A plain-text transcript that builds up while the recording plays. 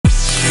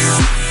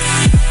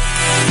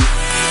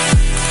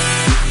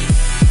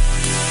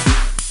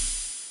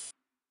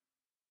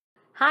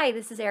Hi,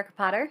 this is Erica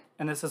Potter,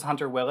 And this is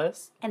Hunter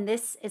Willis. and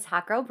this is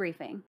Hot Girl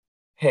Briefing.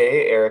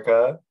 Hey,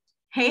 Erica.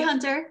 Hey,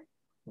 Hunter.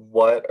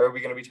 What are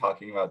we going to be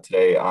talking about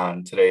today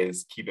on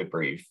today's Keep It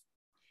Brief?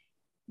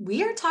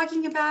 We are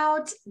talking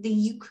about the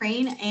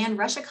Ukraine and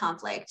Russia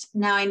conflict.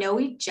 Now, I know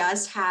we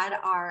just had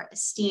our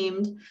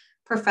esteemed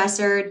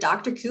professor,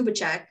 Dr.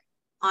 Kubitschek,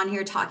 on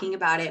here talking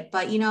about it,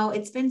 but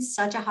it's been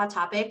such a hot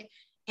topic.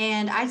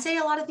 And I'd say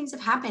a lot of things have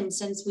happened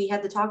since we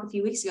had the talk a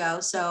few weeks ago.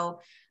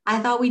 So I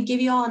thought we'd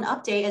give you all an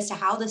update as to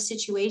how the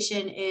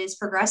situation is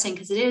progressing,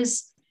 because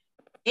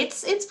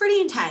it's pretty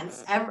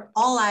intense.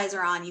 All eyes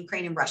are on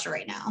Ukraine and Russia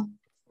right now.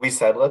 We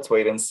said, let's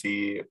wait and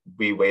see.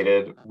 We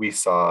waited, we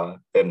saw,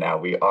 and now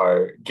we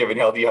are giving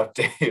y'all the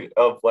update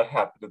of what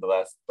happened in the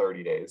last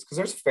 30 days. Because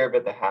there's a fair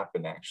bit that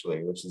happened,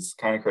 actually, which is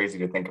kind of crazy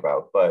to think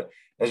about. But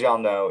as y'all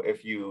know,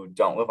 if you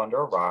don't live under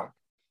a rock,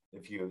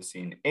 if you have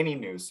seen any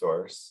news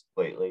source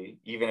lately,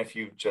 even if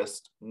you've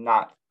just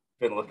not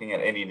been looking at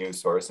any news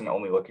source and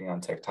only looking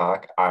on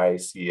TikTok, I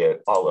see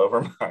it all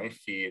over my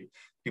feed.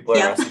 People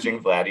are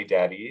messaging Vladdy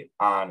Daddy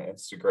on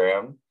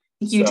Instagram.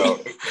 You did.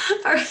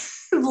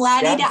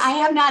 Vladdy, yes. I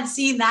have not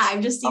seen that.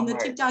 I've just seen the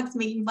TikToks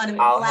making fun of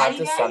it. I'll have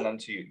to send them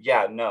to you.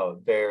 Yeah,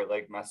 no, they're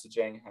like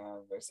messaging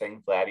him. They're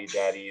saying Vladdy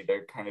Daddy.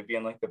 They're kind of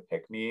being like the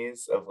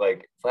pick-me's of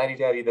like, Vladdy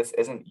Daddy, this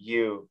isn't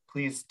you.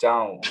 Please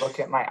don't.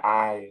 Look at my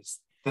eyes.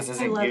 This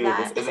isn't you.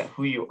 That. This isn't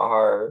who you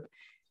are.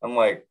 I'm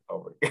like,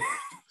 oh my God.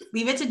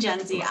 Leave it to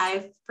Gen Z.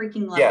 I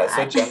freaking love that. Yeah,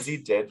 so Gen Z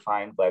did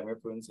find Vladimir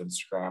Putin's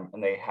Instagram,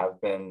 and they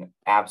have been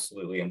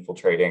absolutely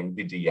infiltrating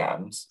the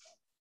DMs.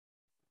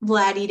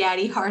 Vladdy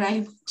Daddy heart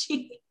eye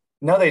emoji.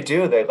 No, they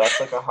do. They left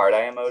like a heart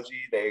eye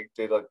emoji. They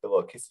did like the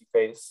little kissy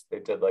face. They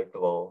did like the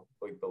little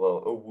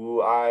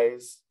woo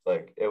eyes.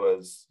 Like it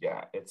was,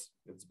 yeah, it's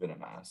been a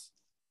mess.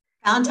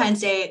 Valentine's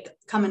Day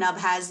coming up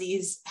has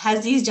these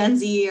Gen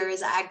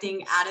Zers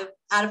acting out of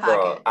pocket.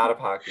 Girl, out of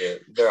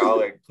pocket. They're all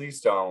like,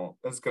 please don't.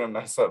 It's gonna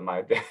mess up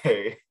my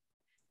day.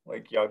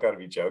 Like y'all gotta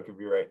be joking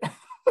me right now.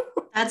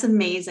 That's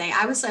amazing.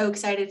 I was so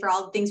excited for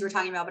all the things we're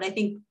talking about, but I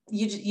think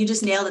you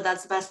just nailed it.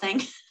 That's the best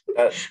thing.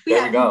 There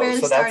we go.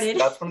 So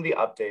that's one of the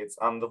updates.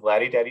 The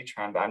Vladdy Daddy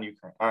trend on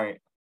Ukraine,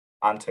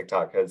 on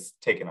TikTok has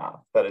taken off.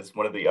 That is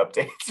one of the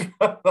updates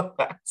from the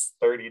last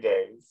 30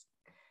 days.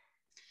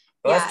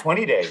 The last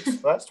 20 days.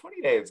 The last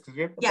 20 days. Because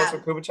we have Professor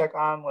Kubitschek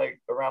on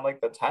like around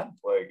like the 10th.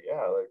 Like,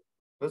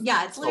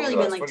 it's literally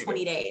been like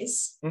 20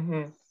 days.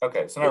 Mm-hmm.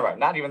 Okay, so never mind.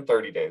 Not even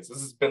 30 days.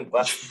 This has been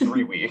less than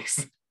 3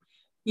 weeks.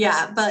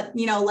 Yeah, but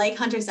like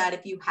Hunter said,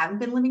 if you haven't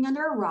been living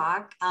under a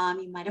rock,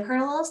 you might have heard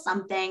a little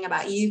something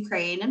about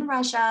Ukraine and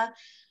Russia.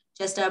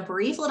 Just a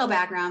brief little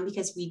background,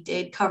 because we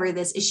did cover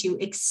this issue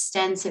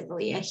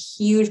extensively, a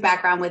huge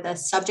background with a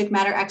subject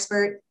matter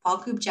expert, Paul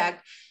Kubitschek.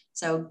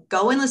 So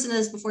go and listen to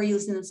this before you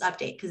listen to this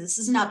update, because this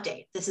is an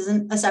update. This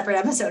isn't a separate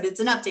episode. It's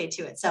an update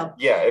to it. So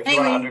yeah, if you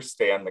want to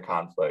understand the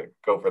conflict,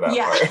 go for that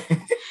part.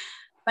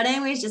 But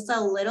anyways, just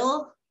a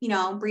little,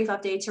 brief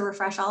update to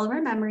refresh all of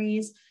our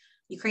memories.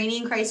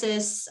 Ukrainian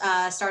crisis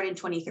started in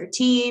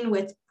 2013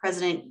 with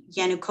President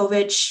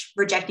Yanukovych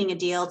rejecting a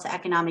deal to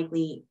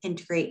economically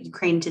integrate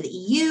Ukraine to the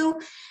EU.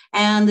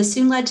 And this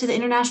soon led to the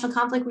international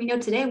conflict we know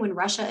today, when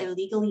Russia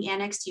illegally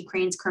annexed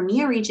Ukraine's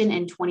Crimea region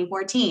in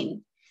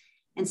 2014.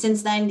 And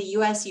since then, the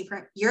US,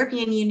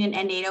 European Union,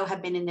 and NATO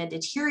have been in a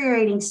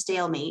deteriorating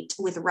stalemate,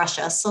 with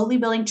Russia slowly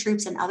building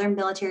troops and other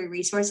military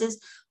resources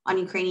on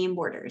Ukrainian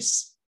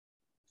borders.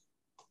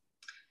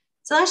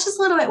 So that's just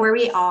a little bit where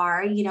we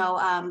are.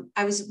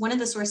 One of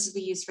the sources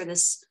we used for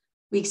this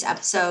week's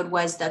episode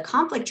was the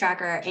conflict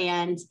tracker.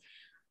 And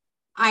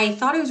I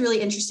thought it was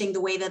really interesting the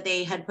way that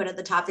they had put at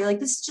the top. They're like,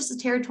 this is just a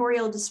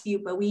territorial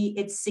dispute, but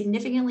it's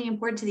significantly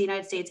important to the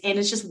United States, and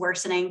it's just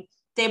worsening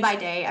day by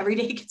day. Every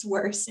day it gets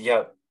worse.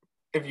 Yeah.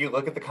 If you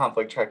look at the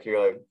conflict tracker,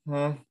 you're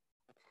like,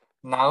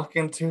 not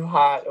looking too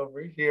hot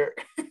over here.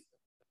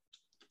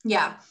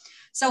 Yeah.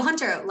 So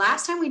Hunter,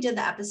 last time we did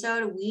the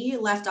episode, we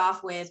left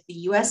off with the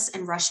US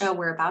and Russia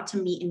were about to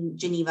meet in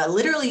Geneva,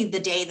 literally the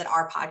day that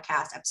our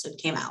podcast episode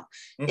came out.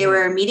 Mm-hmm. They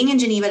were meeting in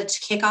Geneva to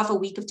kick off a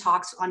week of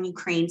talks on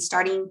Ukraine,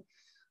 starting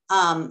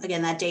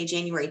again that day,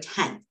 January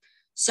 10th.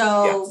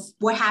 So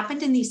What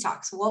happened in these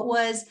talks?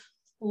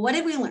 What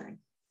did we learn?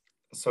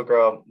 So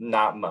girl,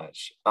 not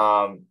much.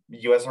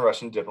 US and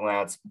Russian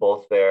diplomats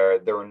both there.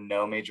 There were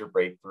no major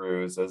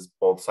breakthroughs, as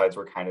both sides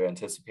were kind of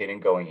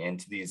anticipating going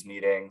into these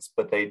meetings,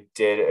 but they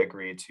did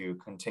agree to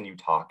continue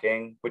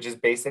talking, which is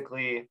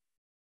basically,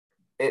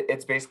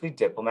 it's basically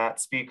diplomat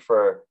speak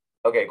for,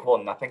 okay,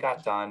 cool, nothing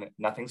got done.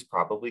 Nothing's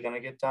probably going to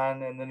get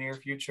done in the near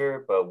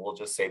future, but we'll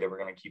just say that we're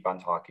going to keep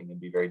on talking and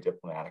be very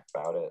diplomatic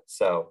about it.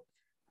 So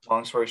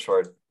long story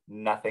short,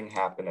 nothing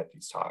happened at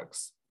these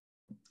talks.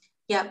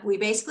 Yep, we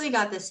basically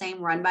got the same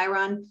run by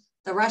run.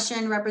 The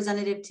Russian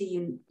representative to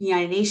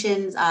United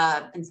Nations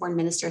and Foreign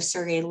Minister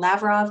Sergei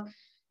Lavrov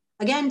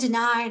again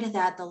denied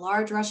that the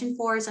large Russian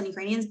force on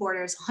Ukrainian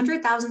borders,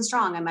 100,000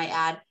 strong, I might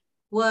add,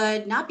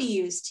 would not be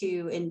used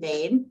to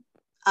invade.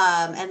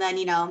 And then,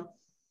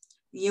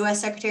 the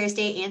U.S. Secretary of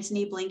State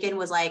Antony Blinken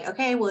was like,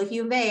 okay, well, if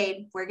you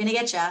invade, we're going to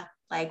get you.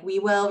 Like, we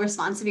will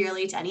respond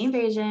severely to any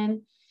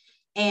invasion.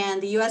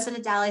 And the US and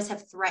its allies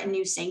have threatened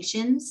new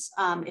sanctions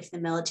if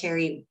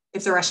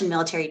the Russian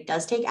military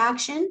does take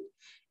action.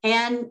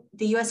 And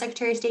the US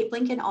Secretary of State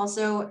Blinken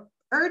also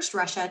urged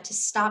Russia to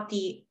stop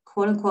the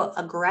quote unquote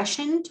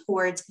aggression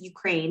towards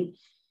Ukraine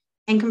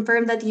and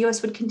confirmed that the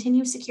US would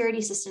continue security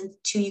assistance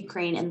to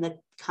Ukraine in the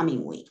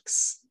coming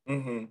weeks.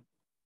 Mm-hmm.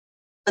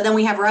 But then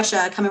we have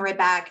Russia coming right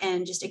back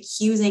and just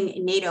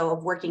accusing NATO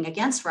of working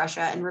against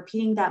Russia and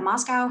repeating that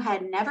Moscow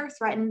had never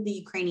threatened the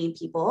Ukrainian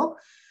people,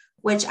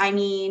 which, I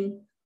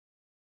mean,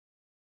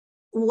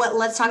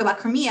 let's talk about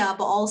Crimea,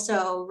 but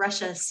also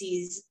Russia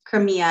sees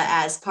Crimea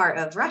as part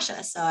of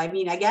Russia. So, I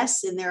mean, I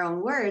guess in their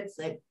own words,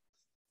 that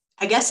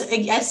I guess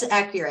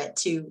accurate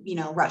to,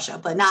 Russia,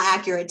 but not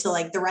accurate to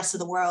like the rest of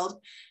the world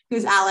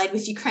who's allied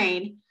with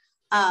Ukraine.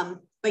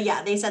 But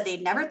yeah, they said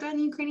they'd never threatened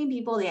the Ukrainian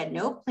people. They had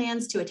no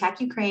plans to attack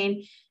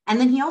Ukraine.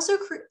 And then he also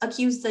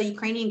accused the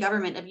Ukrainian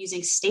government of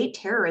using state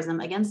terrorism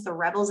against the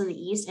rebels in the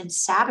East and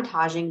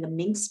sabotaging the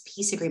Minsk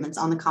peace agreements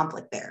on the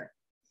conflict there.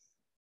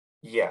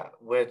 Yeah,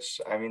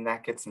 which, I mean,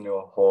 that gets into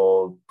a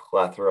whole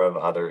plethora of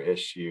other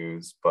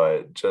issues,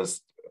 but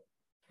just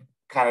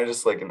kind of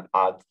just like an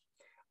odd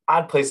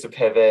place to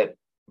pivot,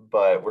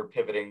 but we're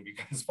pivoting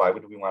because why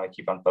would we want to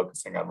keep on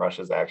focusing on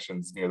Russia's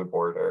actions near the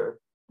border?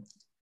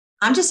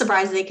 I'm just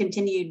surprised they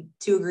continued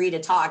to agree to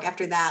talk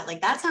after that.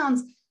 Like, that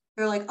sounds,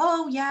 they're like,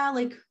 oh yeah,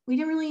 like we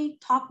didn't really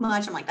talk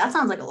much. I'm like, that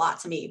sounds like a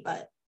lot to me,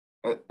 but.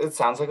 It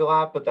sounds like a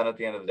lot, but then at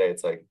the end of the day,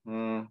 it's like,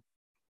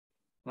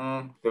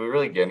 did we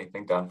really get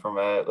anything done from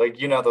it? Like,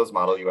 those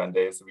Model UN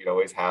days that we'd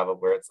always have of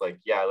where it's like,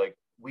 yeah, like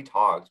we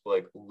talked, but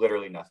like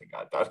literally nothing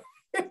got done.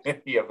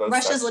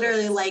 Russia's sessions.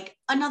 literally like,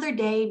 another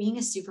day being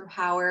a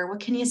superpower. What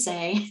can you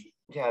say?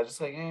 Yeah,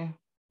 just like,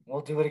 we'll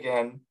do it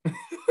again.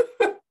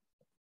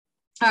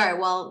 All right,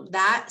 well,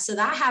 that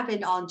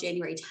happened on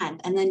January 10th.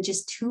 And then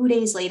just 2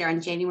 days later,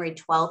 on January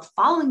 12th,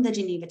 following the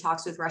Geneva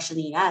talks with Russia and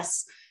the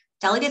US,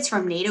 delegates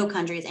from NATO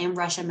countries and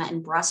Russia met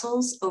in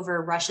Brussels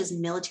over Russia's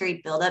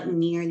military buildup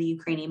near the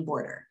Ukrainian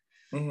border.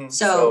 Mm-hmm.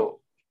 So,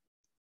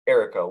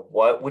 Erica,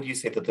 what would you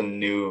say that the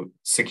new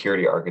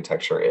security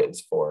architecture is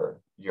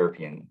for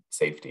European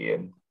safety,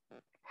 and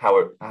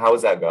how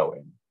is that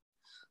going?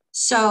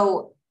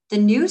 So the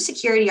new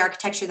security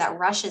architecture that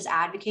Russia is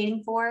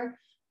advocating for,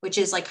 which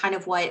is like kind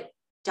of what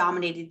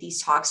dominated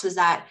these talks, was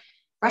that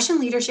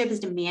Russian leadership is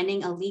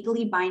demanding a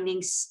legally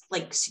binding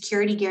like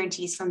security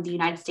guarantees from the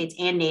United States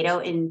and NATO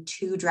in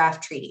 2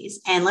 draft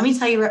treaties. And let me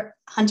tell you,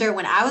 Hunter,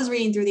 when I was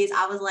reading through these,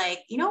 I was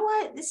like, you know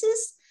what? This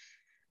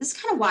is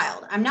kind of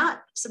wild. I'm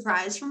not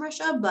surprised from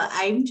Russia, but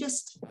I don't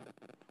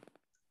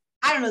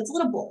know, it's a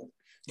little bold.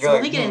 So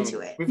let me get into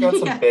it. We've got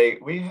some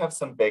we have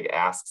some big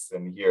asks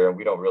in here, and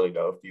we don't really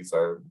know if these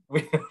are,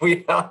 we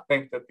don't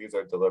think that these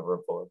are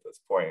deliverable at this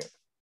point.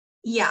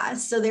 Yeah,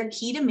 so their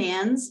key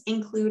demands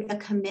include a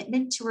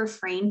commitment to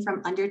refrain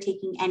from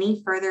undertaking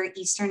any further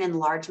Eastern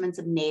enlargements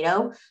of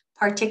NATO,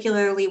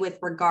 particularly with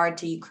regard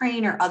to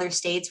Ukraine or other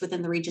states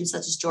within the region,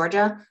 such as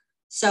Georgia.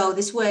 So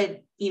this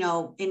would,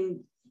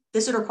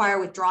 this would require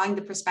withdrawing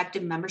the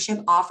prospective membership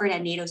offered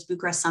at NATO's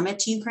Bucharest summit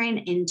to Ukraine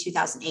in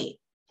 2008.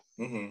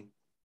 Mm-hmm.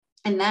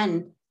 And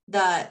then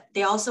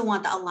they also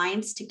want the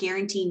alliance to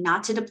guarantee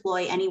not to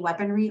deploy any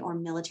weaponry or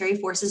military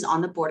forces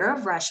on the border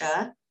of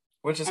Russia.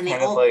 Which is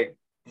kind of like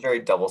very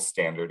double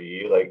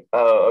standardy. Like,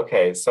 oh,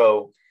 okay,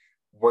 so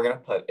we're going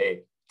to put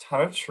a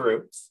ton of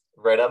troops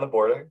right on the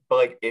border, but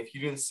like, if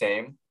you do the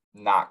same,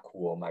 not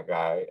cool, my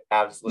guy.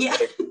 Absolutely.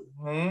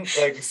 Yeah.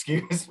 Like,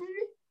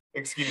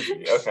 excuse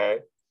me. Okay.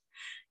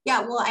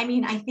 Yeah, well, I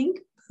mean, I think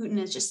Putin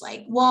is just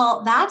like,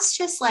 well, that's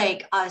just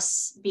like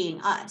us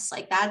being us.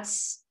 Like,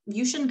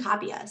 you shouldn't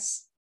copy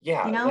us.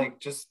 Yeah, like,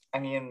 just, I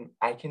mean,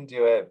 I can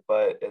do it,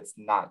 but it's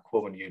not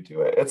cool when you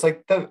do it. It's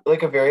like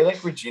a very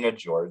like Regina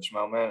George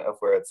moment of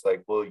where it's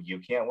like, well, you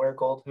can't wear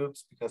gold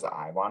hoops because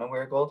I want to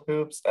wear gold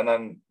hoops. And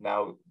then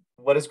now,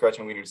 what is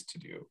Gretchen Wieners to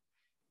do?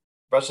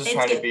 Russia's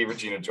trying to be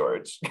Regina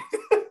George.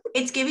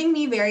 It's giving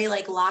me very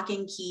like lock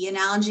and key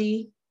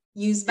analogy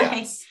used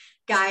by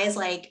guys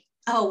like,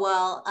 oh,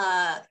 well,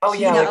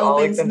 yeah, like all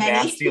like the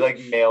nasty like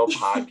male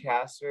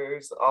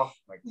podcasters. Oh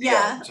my God.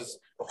 Yeah, just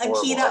horrible.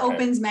 A key that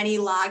opens many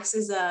locks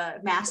is a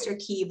master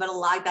key, but a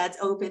lock that's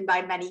opened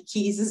by many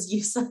keys is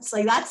useless.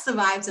 Like, that's the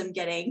vibes I'm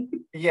getting.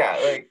 Yeah,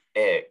 like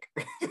ick.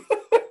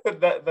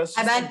 That's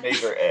just a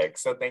major ick.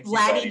 So thank you,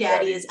 Blatty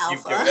Daddy is alpha.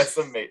 You've given us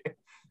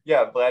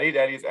yeah, Blatty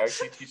Daddy is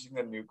actually teaching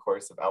the new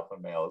course of alpha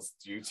males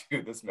due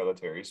to this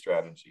military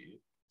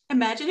strategy.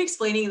 Imagine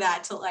explaining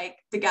that to like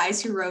the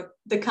guys who wrote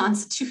the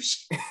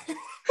Constitution.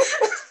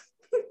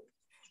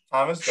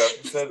 Thomas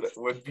Jefferson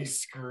would be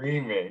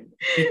screaming.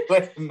 He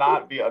would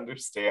not be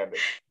understanding.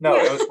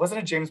 No,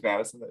 wasn't it James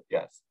Madison?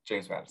 Yes,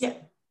 James Madison. Yeah.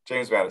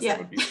 James Madison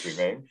would be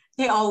screaming.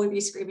 They all would be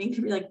screaming.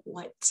 They'd be like,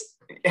 what's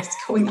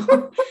going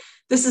on?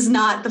 This is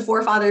not, the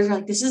forefathers are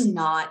like, this is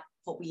not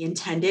what we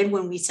intended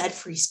when we said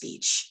free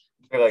speech.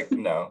 They're like,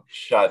 no,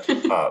 shut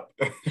up.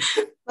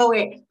 Oh,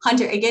 wait,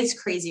 Hunter, it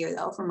gets crazier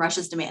though from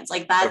Russia's demands.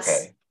 Like, that's,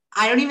 okay.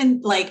 I don't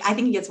even like, I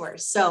think it gets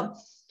worse. So,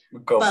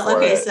 Go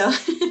for it. So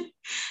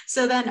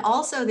So then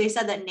also they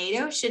said that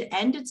NATO should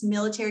end its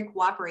military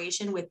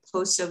cooperation with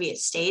post-Soviet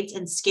states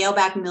and scale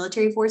back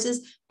military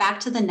forces back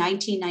to the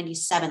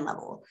 1997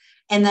 level.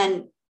 And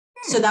then,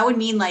 so that would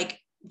mean like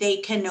they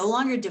can no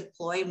longer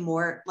deploy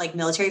more like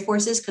military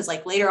forces because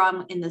like later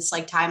on in this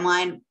like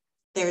timeline,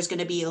 there's going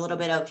to be a little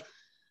bit of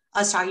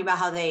us talking about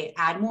how they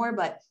add more,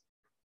 but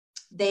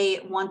they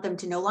want them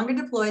to no longer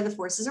deploy the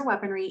forces or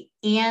weaponry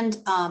and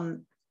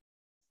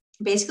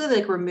basically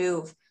like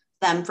remove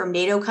them from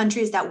NATO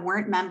countries that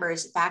weren't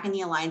members back in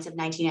the alliance of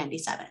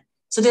 1997.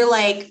 So they're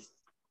like,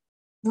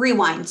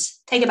 rewind,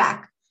 take it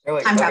back, They're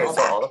like, time okay, travel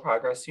so back. all the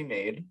progress you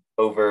made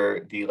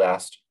over the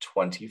last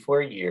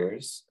 24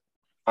 years,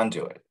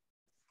 undo it.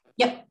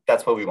 Yep.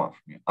 That's what we want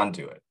from you.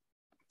 Undo it.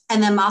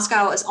 And then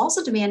Moscow is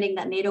also demanding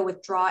that NATO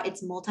withdraw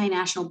its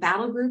multinational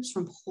battle groups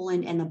from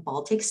Poland and the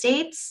Baltic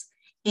states,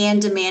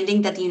 and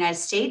demanding that the United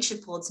States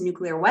should pull its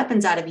nuclear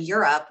weapons out of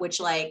Europe, which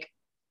like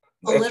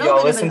a If little y'all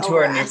bit of listen an to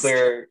our over-ask.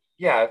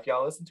 if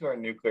y'all listen to our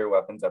nuclear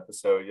weapons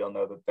episode, you'll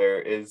know that there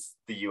is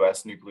the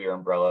US nuclear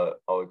umbrella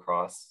all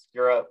across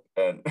Europe.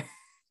 And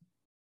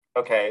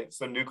okay,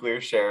 so nuclear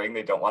sharing,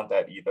 they don't want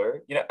that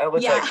either. You know,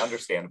 it's like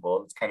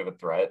understandable. It's kind of a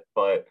threat,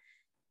 but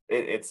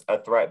it's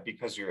a threat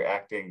because you're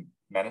acting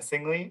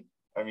menacingly.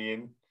 I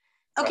mean,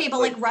 okay, but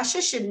like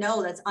Russia should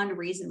know that's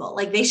unreasonable.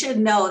 Like they should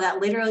know that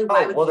literally.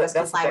 Why would the US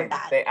comply with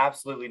that? They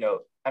absolutely know.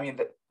 I mean,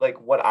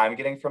 like what I'm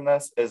getting from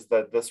this is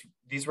that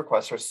these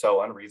requests are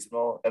so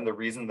unreasonable, and the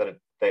reason that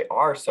they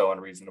are so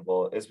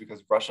unreasonable is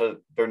because Russia,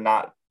 they're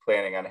not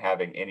planning on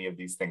having any of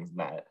these things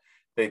met.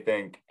 They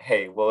think,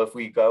 hey, well, if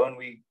we go and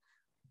we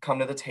come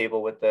to the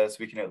table with this,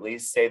 we can at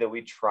least say that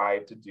we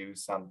tried to do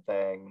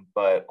something,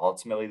 but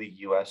ultimately the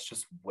US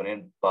just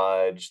wouldn't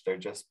budge. They're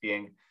just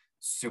being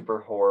super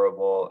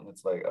horrible. And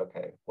it's like,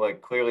 okay,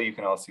 like clearly you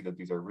can all see that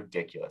these are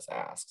ridiculous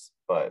asks,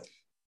 but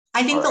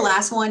I think the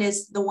last one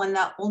is the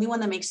only one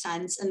that makes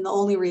sense and the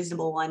only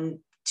reasonable one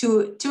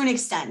to an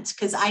extent,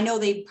 because I know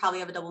they probably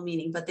have a double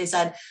meaning, but they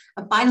said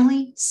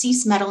finally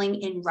cease meddling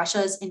in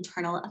Russia's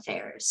internal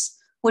affairs,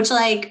 which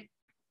like,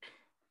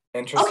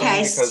 interesting,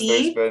 okay, because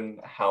there's been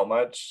how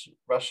much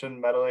Russian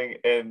meddling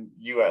in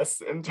US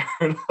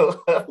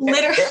internal affairs?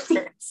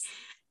 Literally.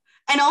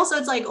 And also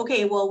it's like,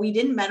 okay, well, we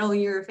didn't meddle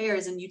in your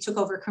affairs and you took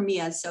over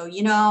Crimea. So,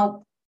 you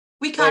know,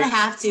 we kind of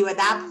have to at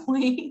that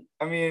point.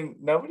 I mean,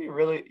 nobody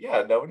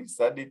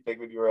said anything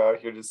when you were out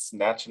here just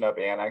snatching up,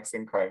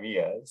 annexing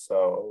Crimea.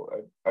 So,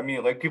 I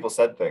mean, like people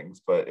said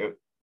things, but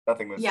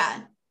nothing was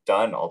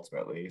done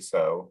ultimately.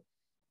 So,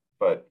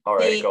 but all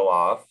right, go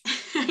off.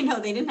 I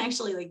know they didn't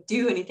actually like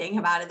do anything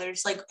about it. They're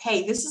just like,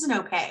 hey, this isn't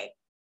okay.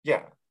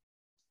 Yeah.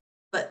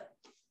 But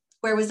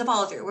where was the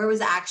follow through? Where was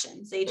the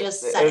actions? They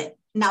just said it,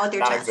 not with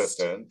their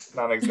chest.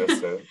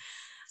 Non-existent.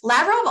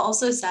 Lavrov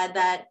also said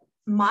that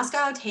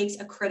Moscow takes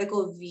a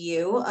critical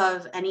view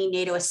of any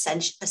NATO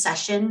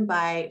accession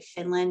by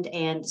Finland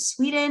and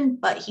Sweden,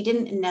 but he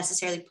didn't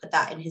necessarily put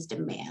that in his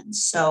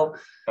demands. So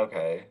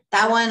okay,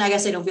 that one I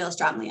guess I don't feel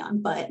strongly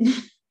on, but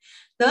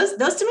those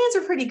demands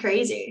are pretty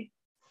crazy.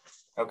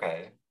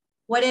 Okay.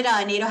 What did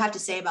NATO have to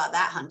say about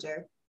that,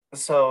 Hunter?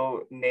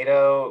 So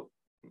NATO,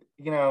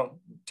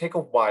 take a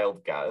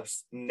wild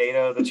guess.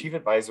 NATO, the chief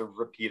advisor,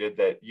 repeated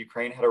that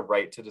Ukraine had a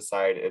right to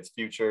decide its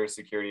future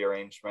security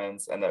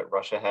arrangements and that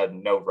Russia had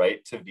no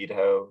right to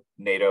veto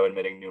NATO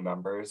admitting new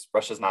members.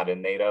 Russia's not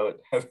in NATO.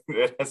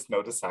 It has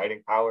no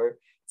deciding power.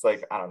 It's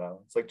like, I don't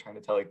know. It's like trying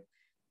to tell like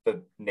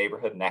the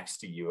neighborhood next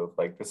to you of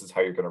like, this is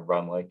how you're going to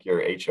run like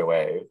your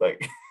HOA.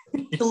 Like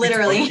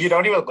literally, you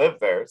don't even live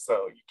there.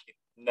 So you can't,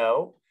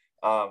 no.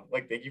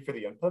 Like, thank you for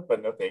the input,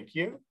 but no, thank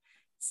you.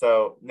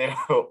 So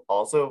NATO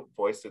also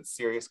voiced its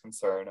serious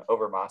concern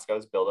over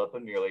Moscow's buildup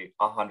of nearly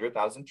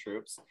 100,000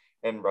 troops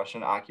in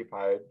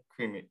Russian-occupied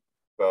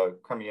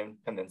Crimean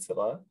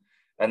Peninsula.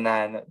 And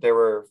then there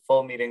were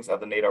full meetings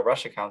of the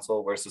NATO-Russia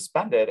Council were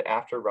suspended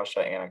after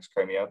Russia annexed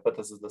Crimea, but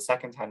this is the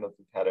second time that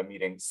we've had a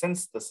meeting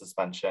since the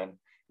suspension,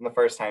 and the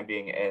first time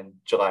being in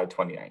July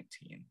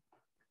 2019.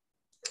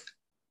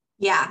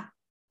 Yeah,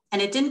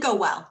 and it didn't go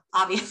well,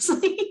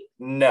 obviously.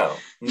 No,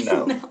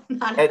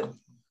 it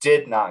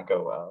did not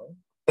go well.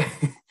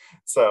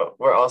 So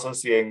we're also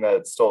seeing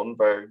that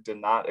Stoltenberg did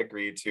not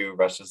agree to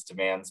Russia's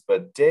demands,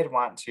 but did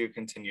want to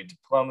continue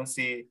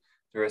diplomacy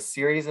through a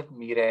series of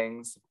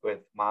meetings with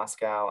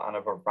Moscow on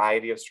a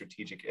variety of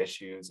strategic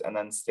issues, and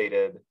then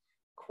stated,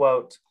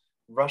 quote,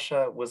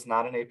 Russia was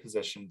not in a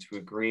position to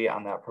agree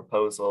on that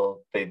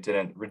proposal. They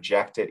didn't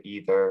reject it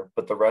either,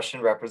 but the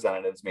Russian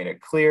representatives made it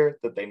clear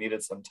that they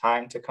needed some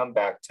time to come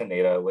back to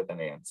NATO with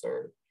an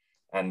answer,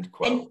 end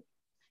quote. And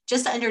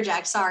just to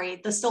interject, sorry,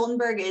 the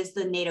Stoltenberg is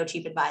the NATO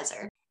chief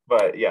advisor.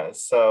 But yeah,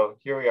 so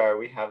here we are.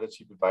 We have the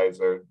chief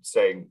advisor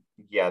saying,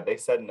 yeah, they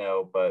said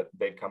no, but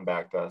they'd come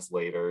back to us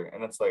later.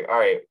 And it's like, all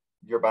right,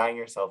 you're buying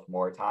yourself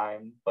more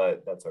time,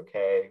 but that's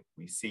okay.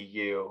 We see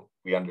you.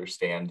 We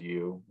understand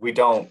you. We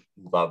don't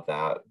love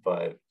that,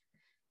 but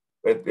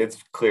it's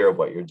clear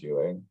what you're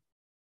doing.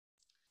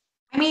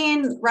 I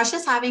mean,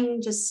 Russia's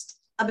having just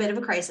a bit of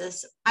a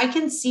crisis. I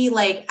can see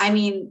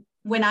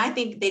when I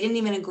think they didn't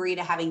even agree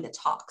to having the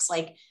talks.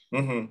 Like,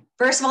 Mm-hmm.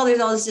 first of all,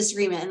 there's all this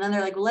disagreement. And then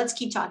they're like, well, let's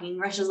keep talking.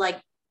 Russia's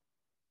like,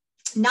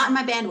 not in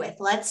my bandwidth.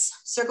 Let's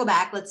circle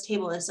back. Let's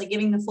table this, like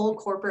giving the full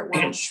corporate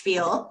world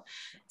spiel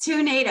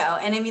to NATO.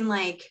 And I mean,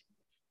 like,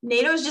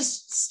 NATO's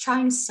just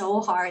trying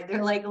so hard.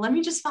 They're like, let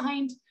me just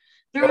find,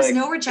 there was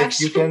no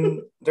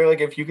rejection. They're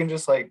like, if you can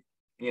just like,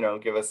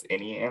 give us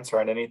any answer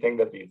on anything,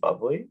 that'd be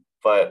lovely.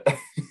 But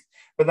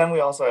but then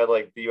we also had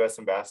like the US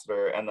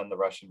ambassador and then the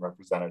Russian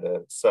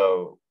representative.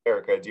 So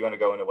Erica, do you want to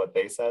go into what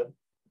they said?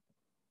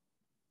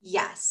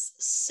 Yes.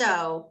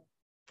 So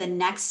the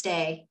next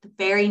day, the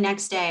very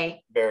next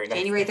day,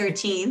 January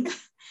 13th,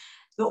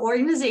 the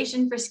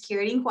Organization for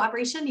Security and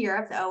Cooperation in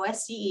Europe, the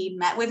OSCE,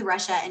 met with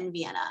Russia in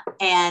Vienna.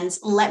 And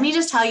let me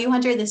just tell you,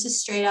 Hunter, this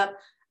is straight up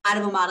out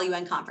of a Model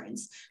UN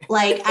conference.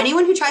 Like,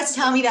 anyone who tries to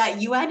tell me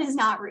that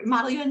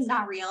Model UN is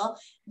not real,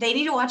 they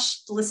need to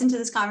listen to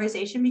this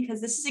conversation, because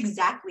this is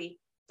exactly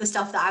the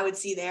stuff that I would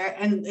see there.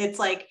 And it's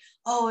like,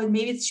 oh, and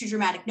maybe it's too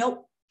dramatic.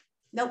 Nope.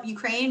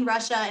 Ukraine,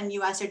 Russia, and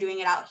US are doing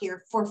it out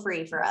here for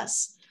free for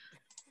us.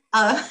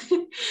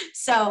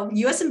 So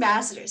US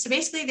ambassadors. So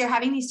basically they're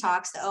having these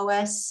talks, the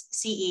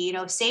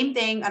OSCE, same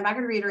thing. I'm not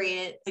going to reiterate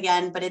it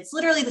again, but it's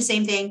literally the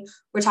same thing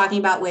we're talking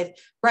about with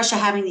Russia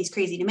having these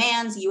crazy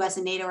demands. US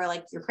and NATO are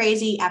like, you're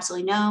crazy.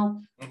 Absolutely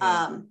no.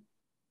 Mm-hmm.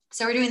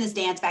 So we're doing this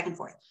dance back and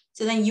forth.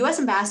 So then US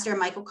Ambassador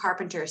Michael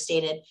Carpenter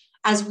stated,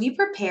 as we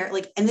prepare,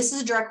 and this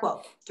is a direct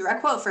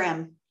quote for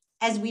him,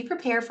 as we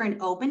prepare for an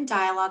open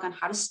dialogue on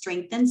how to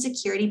strengthen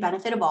security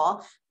benefit of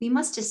all, we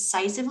must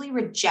decisively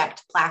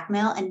reject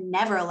blackmail and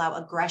never allow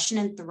aggression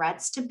and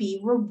threats to be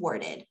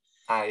rewarded.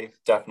 I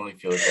definitely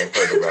feel like I've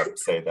heard a rep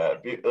say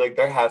that. Like,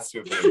 there has to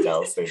have been a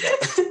Dell say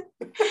that.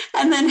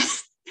 And then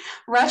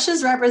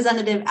Russia's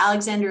representative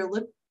Alexander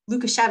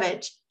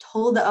Lukashevich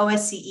told the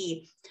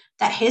OSCE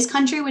that his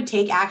country would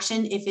take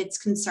action if its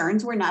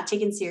concerns were not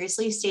taken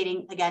seriously,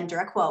 stating, again,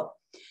 direct quote,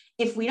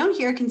 if we don't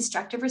hear a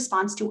constructive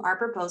response to our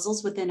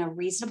proposals within a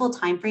reasonable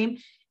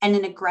timeframe and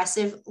an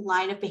aggressive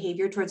line of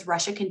behavior towards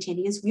Russia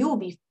continues, we will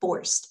be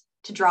forced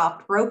to draw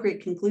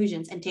appropriate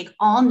conclusions and take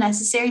all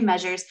necessary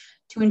measures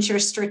to ensure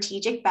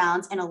strategic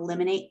balance and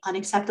eliminate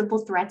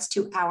unacceptable threats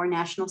to our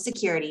national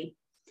security.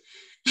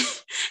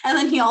 And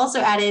then he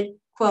also added,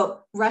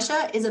 quote,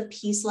 Russia is a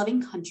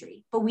peace-loving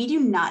country, but we do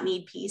not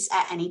need peace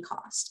at any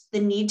cost. The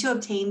need to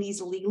obtain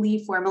these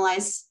legally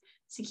formalized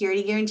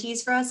security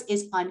guarantees for us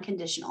is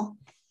unconditional.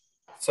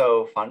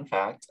 So, fun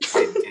fact,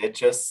 I did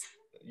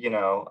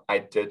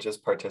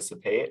just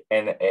participate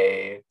in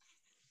a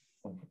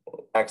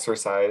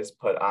exercise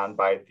put on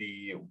by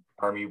the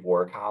Army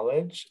War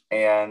College,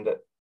 and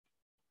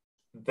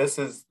this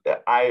is,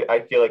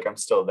 I feel like I'm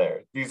still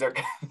there. These are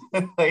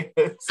like,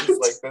 this is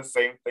like the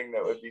same thing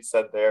that would be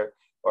said there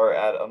or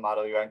at a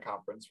Model UN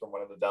conference from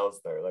one of the Dells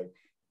there. Like,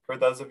 for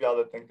those of y'all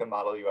that think the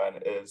Model UN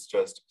is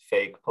just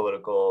fake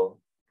political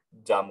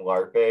dumb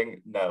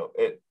LARPing, no,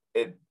 it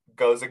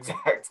goes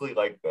exactly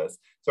like this.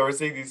 So we're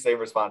seeing these same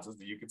responses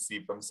that you could see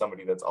from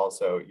somebody that's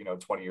also,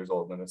 20 years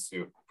old in a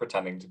suit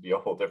pretending to be a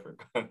whole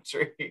different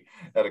country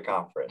at a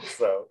conference.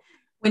 So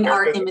when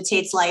art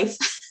imitates life.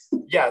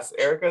 Yes,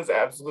 Erica is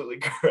absolutely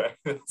correct.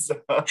 It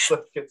sounds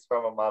like it's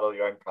from a Model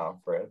UN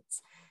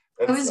conference.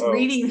 And I was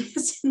reading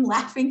this and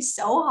laughing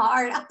so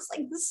hard. I was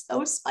like, this is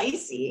so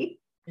spicy.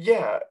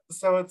 Yeah,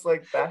 so it's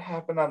like that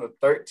happened on the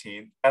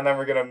 13th, and then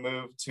we're going to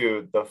move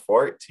to the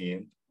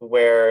 14th,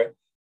 where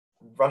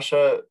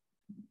Russia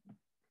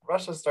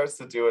starts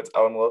to do its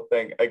own little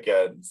thing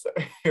again. So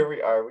here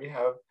we are. We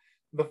have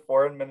the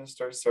foreign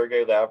minister,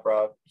 Sergei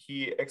Lavrov.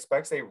 He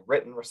expects a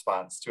written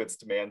response to its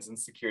demands and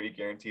security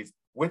guarantees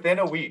within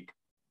a week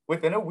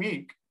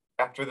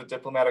after the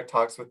diplomatic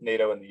talks with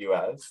NATO and the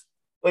US.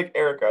 Like,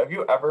 Erica, have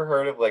you ever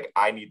heard of like,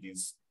 I need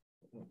this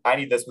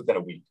within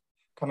a week,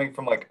 coming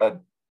from like a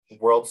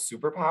world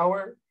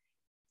superpower?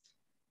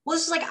 Well,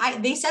 it's just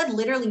like, they said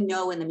literally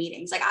no in the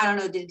meetings. Like, I don't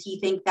know, did he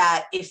think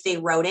that if they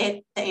wrote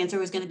it, the answer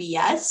was going to be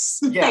yes?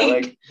 Yeah,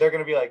 like they're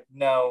going to be like,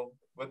 no,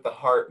 with the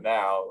heart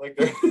now. Like,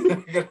 they're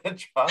going to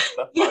drop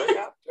the heart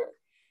after.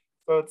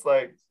 So it's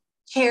like,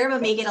 care,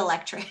 but make it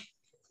electric.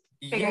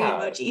 Yeah.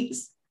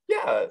 Emojis.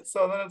 Yeah,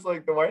 so then it's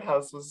like the White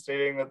House was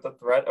stating that the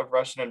threat of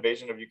Russian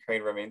invasion of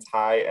Ukraine remains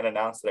high and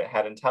announced that it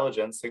had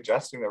intelligence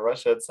suggesting that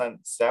Russia had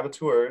sent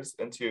saboteurs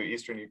into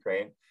eastern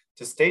Ukraine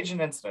to stage an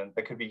incident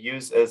that could be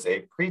used as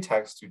a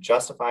pretext to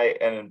justify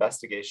an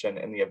investigation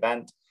in the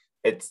event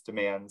its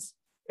demands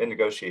in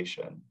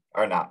negotiation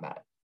are not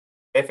met.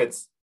 If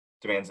its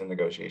demands in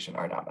negotiation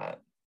are not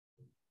met.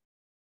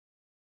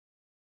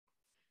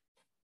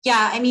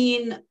 Yeah, I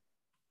mean,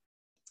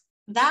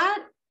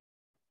 that,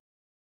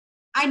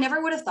 I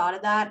never would have thought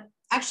of that.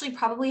 Actually,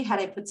 probably had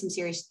I put some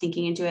serious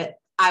thinking into it,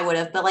 I would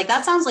have. But like,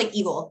 that sounds like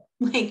evil.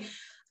 Like,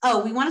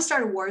 oh, we want to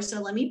start a war,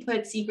 so let me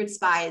put secret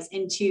spies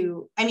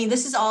into, I mean,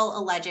 this is all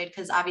alleged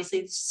because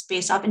obviously this is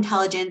based off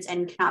intelligence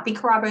and cannot be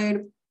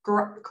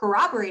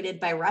corroborated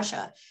by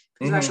Russia,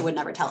 because Russia would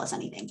never tell us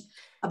anything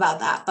about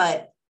that.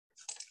 But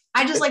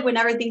I just like would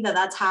never think that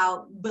that's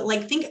how, but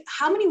like think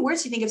how many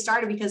wars do you think have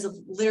started because of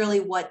literally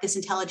what this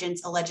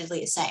intelligence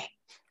allegedly is saying?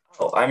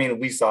 Oh, I mean,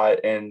 we saw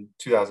it in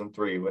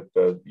 2003 with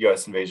the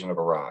US invasion of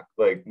Iraq.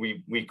 Like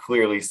we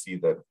clearly see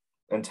that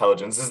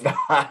intelligence is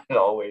not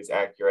always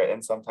accurate,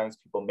 and sometimes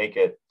people make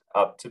it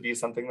up to be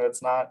something that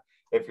it's not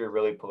if you're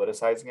really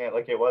politicizing it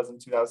like it was in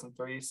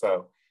 2003.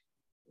 So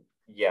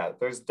yeah,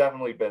 there's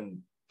definitely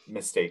been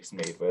mistakes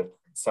made with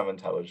some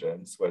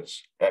intelligence,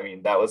 which I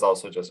mean, that was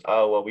also just,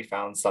 oh, well, we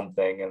found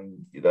something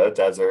in the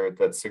desert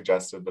that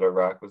suggested that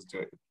Iraq was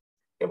doing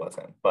it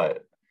wasn't,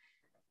 but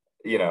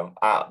you know,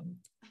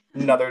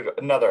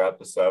 another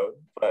episode,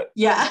 but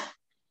Yeah.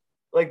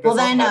 like Well,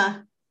 this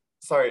then,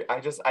 sorry,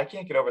 I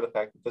can't get over the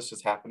fact that this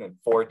just happened in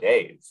 4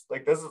 days.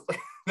 Like this is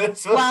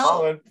this was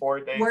all well, in 4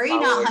 days worry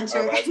not, following our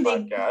Hunter. last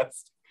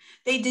podcast.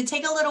 They did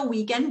take a little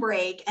weekend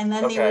break and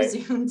then they Okay.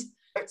 resumed.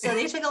 So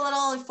they took a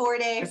little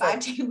 4-day, They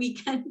said, 5-day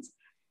weekend.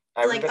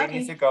 Like, everybody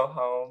needs to okay, go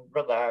home,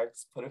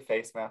 relax, put a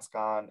face mask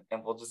on,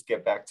 and we'll just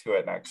get back to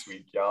it next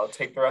week, y'all.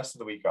 Take the rest of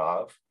the week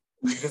off.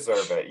 You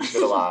deserve it. You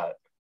did a lot.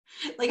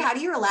 like, how do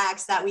you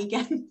relax that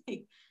weekend?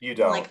 Like, You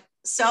like don't.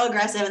 so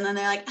aggressive. And then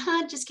they're like,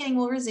 just kidding,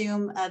 we'll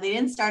resume. They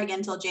didn't start again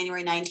until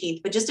January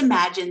 19th, but just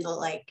imagine the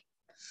like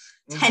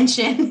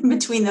tension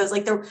between those,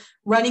 like they're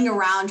running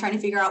around trying to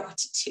figure out what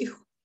to do.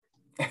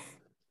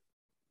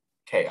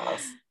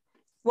 Chaos.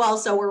 Well,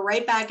 so we're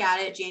right back at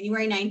it,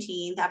 January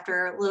 19th,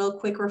 after a little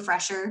quick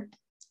refresher.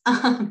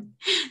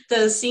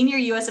 The senior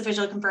U.S.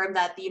 official confirmed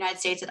that the United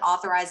States had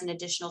authorized an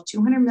additional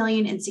 $200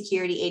 million in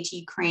security aid to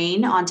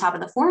Ukraine on top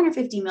of the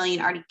 $450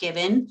 million already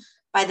given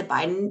by the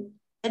Biden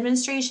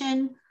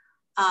administration.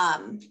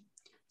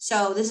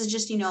 So this is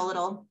just, a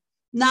little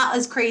not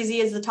as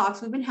crazy as the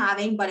talks we've been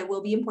having, but it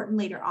will be important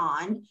later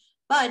on.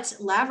 But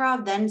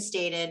Lavrov then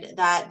stated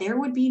that there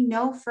would be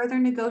no further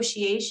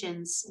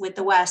negotiations with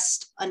the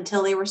West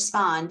until they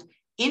respond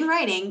in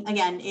writing,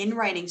 again, in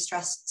writing,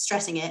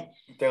 stressing it,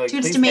 They're like, to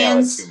its please mail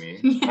it demands. to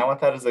me. I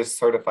want that as a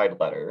certified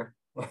letter.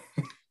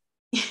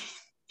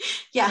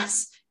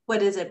 Yes.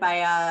 What is it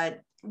by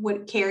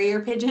what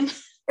carrier pigeon?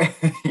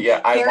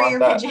 Yeah, I want Carrier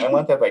that. pigeon. I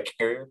want that by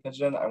carrier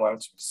pigeon. I want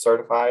it to be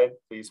certified.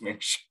 Please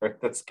make sure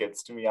this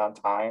gets to me on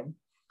time.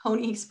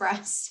 Pony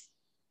Express.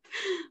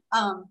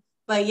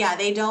 But yeah,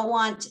 they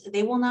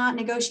will not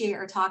negotiate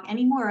or talk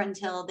anymore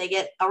until they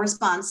get a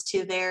response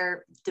to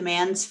their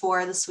demands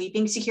for the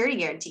sweeping security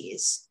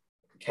guarantees.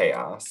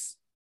 Chaos.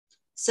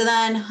 So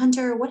then,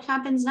 Hunter, what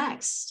happens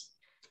next?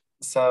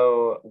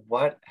 So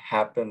what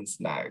happens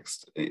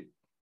next?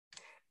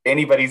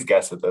 Anybody's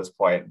guess at this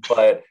point,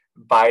 but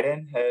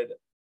Biden had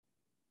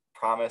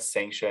promised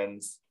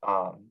sanctions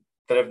that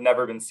have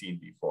never been seen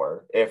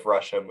before if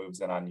Russia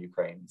moves in on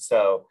Ukraine.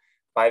 So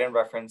Biden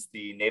referenced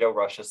the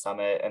NATO-Russia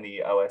summit and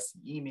the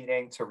OSCE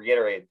meeting to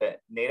reiterate that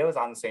NATO is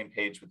on the same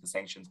page with the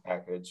sanctions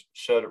package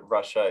should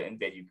Russia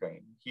invade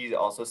Ukraine. He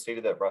also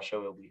stated that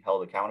Russia will be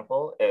held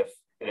accountable if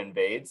it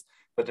invades,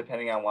 but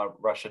depending on what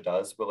Russia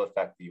does will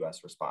affect the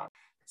US response.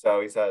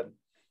 So he said,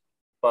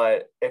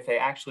 but if they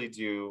actually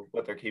do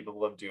what they're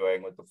capable of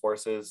doing with the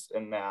forces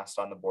amassed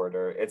on the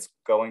border, it's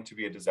going to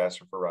be a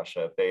disaster for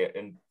Russia if they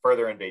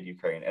further invade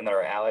Ukraine, and that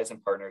our allies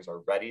and partners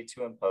are ready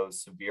to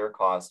impose severe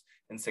costs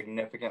and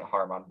significant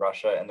harm on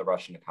Russia and the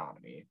Russian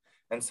economy.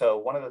 And so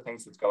one of the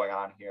things that's going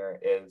on here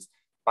is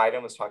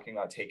Biden was talking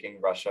about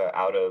taking Russia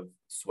out of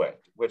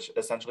SWIFT, which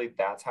essentially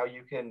that's how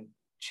you can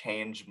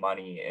change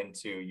money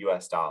into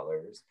US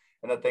dollars.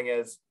 And the thing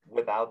is,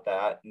 without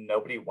that,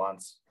 nobody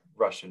wants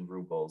Russian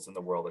rubles in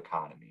the world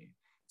economy.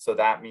 So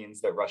that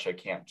means that Russia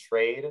can't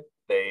trade,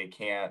 they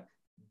can't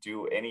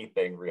do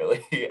anything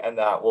really, and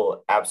that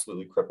will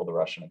absolutely cripple the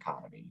Russian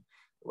economy,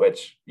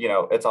 which,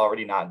 it's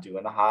already not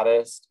doing the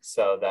hottest.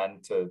 So then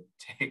to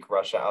take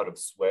Russia out of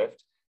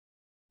SWIFT,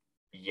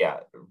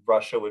 yeah,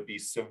 Russia would be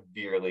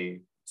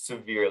severely,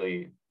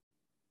 severely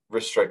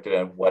restricted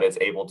in what it's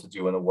able to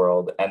do in the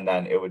world. And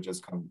then it would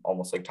just come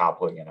almost like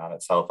toppling in on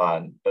itself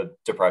on a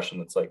depression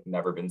that's like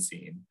never been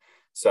seen.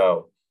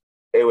 So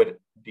it would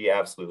be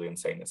absolutely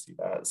insane to see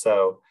that.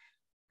 So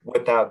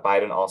with that,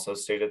 Biden also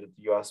stated that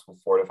the U.S. will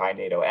fortify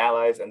NATO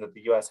allies and that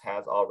the U.S.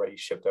 has already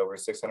shipped over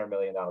 $600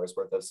 million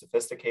worth of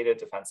sophisticated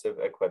defensive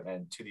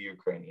equipment to the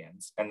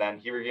Ukrainians. And then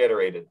he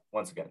reiterated,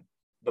 once again,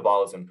 the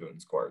ball is in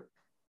Putin's court.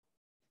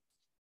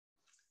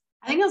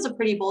 I think that was a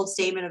pretty bold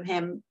statement of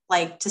him,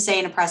 like to say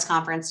in a press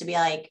conference, to be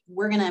like,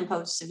 we're going to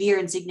impose severe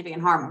and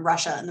significant harm on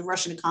Russia and the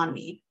Russian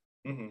economy.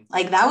 Mm-hmm.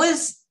 Like that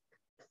was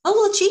a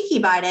little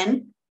cheeky,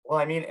 Biden. Well,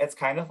 I mean, it's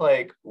kind of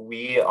like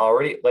we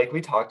already, like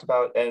we talked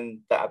about in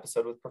the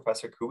episode with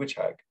Professor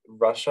Kubitschek,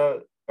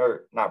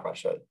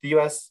 the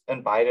U.S.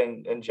 and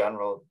Biden in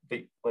general,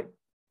 the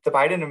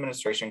Biden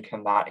administration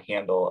cannot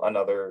handle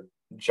another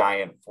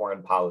giant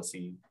foreign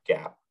policy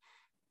gap.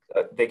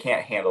 They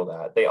can't handle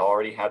that. They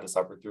already had to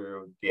suffer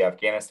through the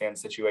Afghanistan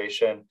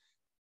situation.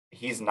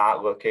 He's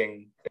not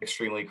looking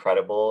extremely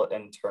credible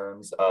in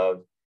terms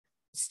of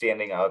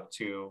standing up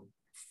to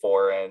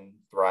foreign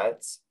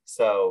threats.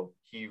 So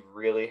he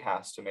really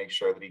has to make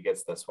sure that he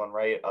gets this one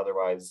right.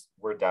 Otherwise,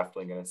 we're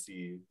definitely going to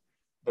see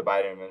the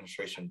Biden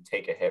administration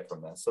take a hit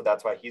from this. So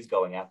that's why he's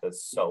going at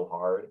this so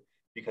hard,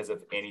 because if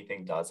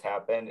anything does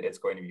happen, it's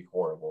going to be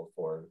horrible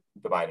for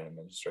the Biden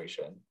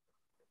administration.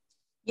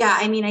 Yeah,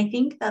 I mean, I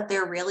think that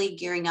they're really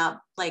gearing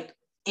up, like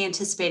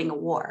anticipating a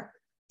war.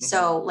 Mm-hmm.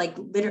 So like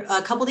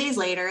a couple days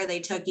later, they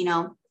took,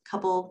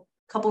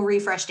 couple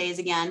refresh days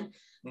again.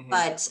 Mm-hmm.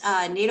 But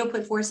NATO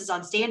put forces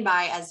on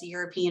standby as the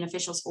European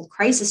officials hold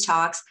crisis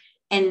talks.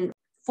 And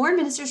foreign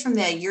ministers from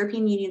the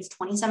European Union's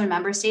 27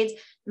 member states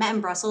met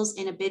in Brussels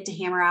in a bid to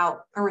hammer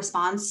out a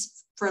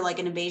response for like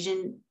an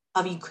invasion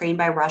of Ukraine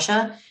by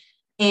Russia.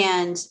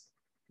 And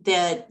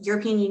the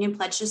European Union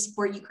pledged to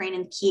support Ukraine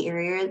in key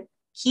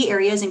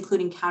areas,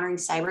 including countering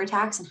cyber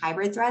attacks and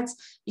hybrid threats,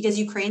 because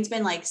Ukraine's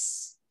been like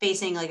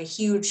facing like a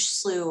huge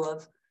slew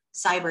of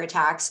cyber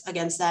attacks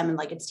against them. And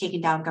like it's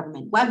taken down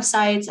government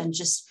websites and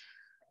just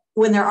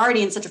when they're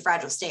already in such a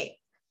fragile state.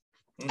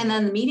 Mm-hmm. And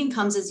then the meeting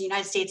comes as the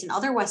United States and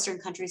other Western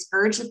countries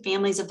urge the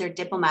families of their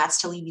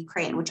diplomats to leave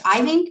Ukraine, which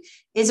I think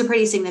is a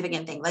pretty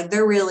significant thing. Like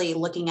they're really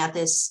looking at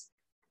this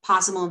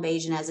possible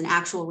invasion as an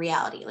actual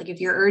reality. Like if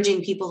you're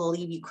urging people to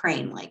leave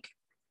Ukraine, like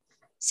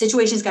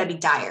situation's got to be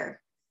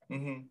dire.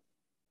 Mm-hmm.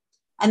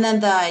 And then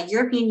the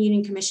European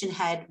Union Commission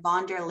head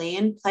von der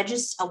Leyen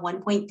pledges a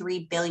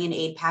 1.3 billion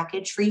aid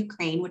package for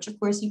Ukraine, which of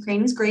course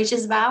Ukraine was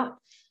gracious about.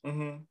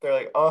 Mm-hmm. They're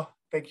like, oh,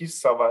 thank you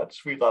so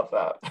much. We love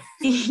that.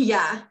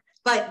 Yeah,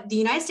 but the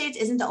United States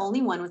isn't the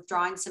only one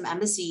withdrawing some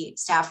embassy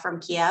staff from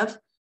Kiev.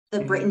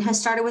 Britain has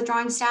started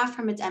withdrawing staff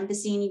from its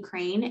embassy in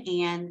Ukraine,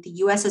 and the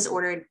U.S. has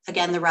ordered,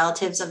 again, the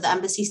relatives of the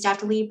embassy staff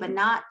to leave, but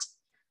not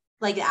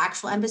like the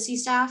actual embassy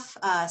staff,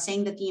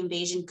 saying that the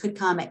invasion could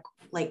come at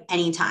like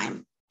any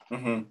time.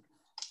 Mm-hmm.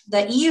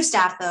 The EU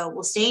staff, though,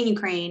 will stay in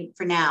Ukraine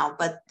for now,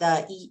 but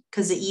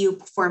because the EU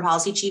foreign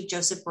policy chief,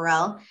 Joseph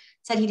Borrell,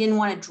 said he didn't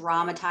want to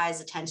dramatize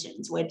the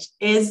tensions, which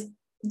is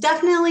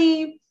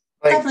definitely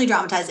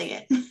dramatizing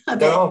it a bit.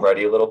 They're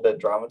already a little bit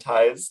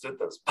dramatized at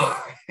this point.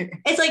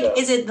 It's like,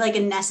 Is it like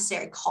a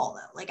necessary call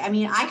though? Like, I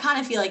mean, I kind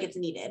of feel like it's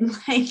needed.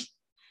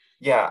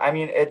 Yeah, I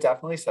mean, it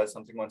definitely says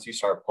something once you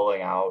start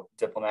pulling out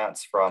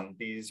diplomats from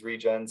these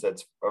regions.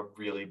 It's a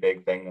really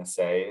big thing to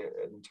say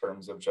in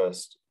terms of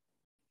just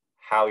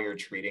how you're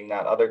treating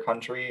that other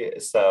country.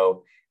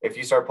 So if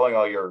you start pulling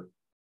all your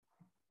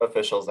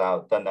officials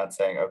out, then that's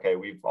saying, okay,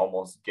 we've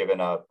almost given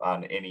up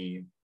on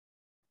any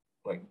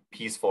like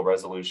peaceful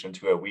resolution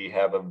to it. We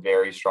have a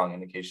very strong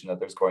indication that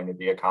there's going to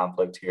be a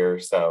conflict here.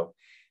 So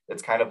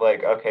it's kind of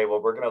like, okay,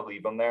 well, we're going to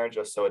leave them there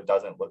just so it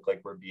doesn't look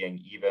like we're being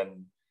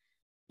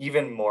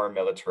even more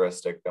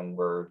militaristic than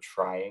we're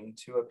trying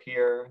to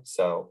appear.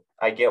 So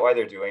I get why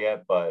they're doing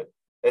it, but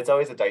it's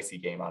always a dicey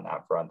game on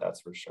that front, that's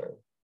for sure.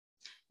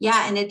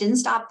 Yeah, and it didn't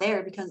stop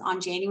there, because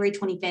on January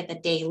 25th, a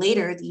day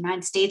later, the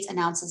United States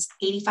announces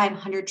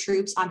 8,500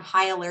 troops on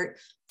high alert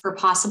for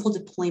possible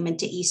deployment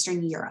to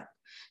Eastern Europe.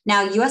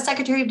 Now, U.S.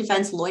 Secretary of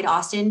Defense Lloyd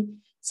Austin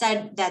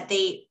said that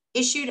they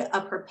issued a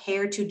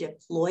prepare to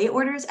deploy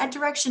orders at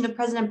direction of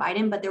President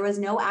Biden, but there was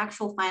no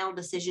actual final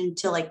decision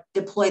to like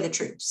deploy the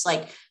troops.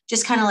 Like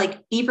just kind of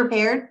like be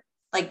prepared.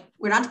 Like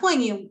we're not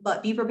deploying you,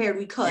 but be prepared.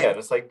 We could. Yeah,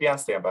 just like be on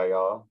standby,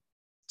 y'all.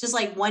 Just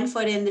like one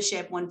foot in the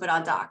ship, one foot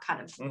on dock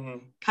kind of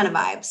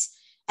vibes.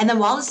 And then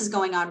while this is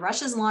going on,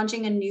 Russia was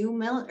launching a new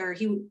military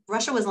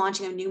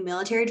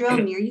drill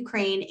near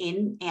Ukraine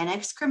in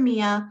annexed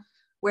Crimea,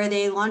 where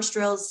they launched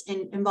drills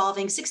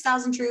involving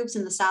 6,000 troops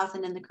in the south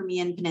and in the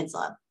Crimean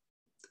Peninsula.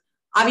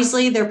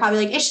 Obviously, they're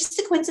probably like, it's just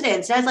a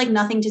coincidence. It has like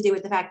nothing to do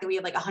with the fact that we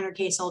have like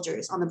 100K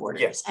soldiers on the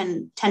borders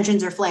and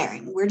tensions are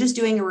flaring. We're just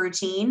doing a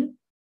routine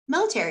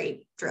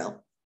military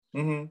drill.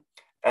 Mm-hmm.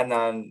 And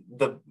then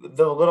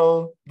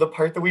the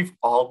part that we've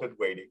all been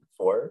waiting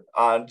for,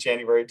 on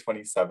January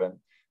 27th,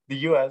 the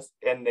US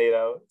and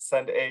NATO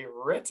send a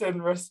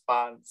written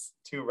response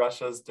to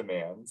Russia's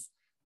demands.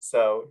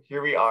 So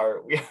here we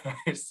are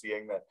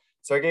seeing that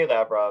Sergei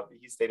Lavrov,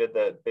 he stated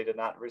that they did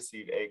not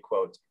receive a,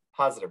 quote,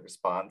 positive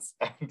response,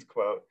 end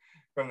quote,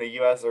 from the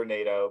US or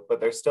NATO, but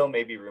there still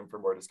may be room for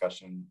more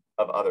discussion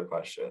of other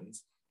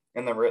questions.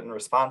 In the written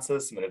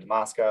responses submitted to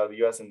Moscow,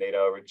 the US and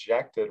NATO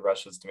rejected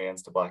Russia's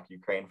demands to block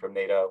Ukraine from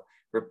NATO,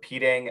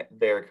 repeating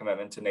their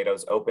commitment to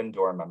NATO's open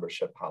door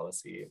membership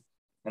policy.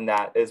 And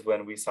that is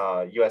when we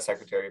saw US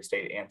Secretary of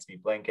State Antony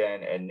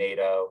Blinken and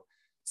NATO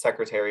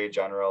Secretary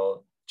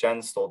General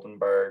Jens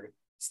Stoltenberg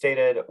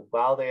stated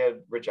while they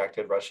had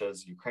rejected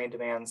Russia's Ukraine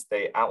demands,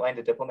 they outlined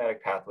a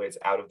diplomatic pathways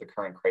out of the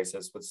current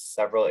crisis with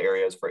several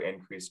areas for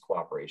increased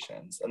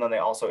cooperations. And then they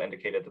also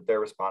indicated that their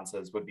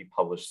responses would be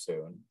published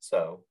soon.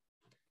 So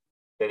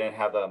they didn't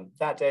have them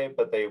that day,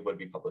 but they would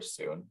be published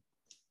soon.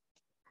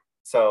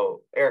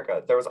 So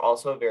Erica, there was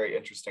also a very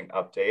interesting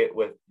update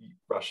with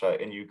Russia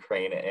and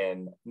Ukraine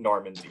in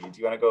Normandy. Do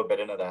you want to go a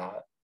bit into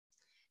that?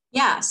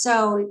 Yeah,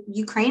 so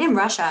Ukraine and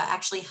Russia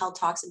actually held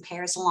talks in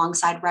Paris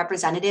alongside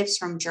representatives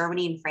from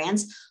Germany and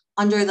France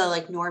under the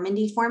like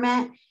Normandy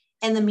format.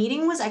 And the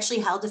meeting was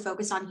actually held to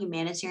focus on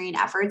humanitarian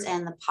efforts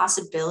and the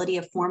possibility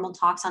of formal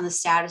talks on the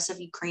status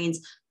of Ukraine's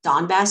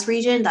Donbass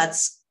region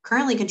that's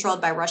currently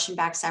controlled by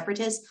Russian-backed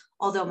separatists,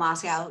 although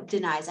Moscow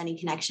denies any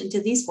connection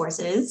to these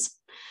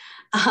forces.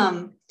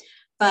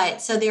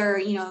 But so there,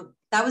 you know,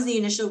 that was the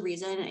initial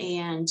reason.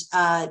 And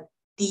the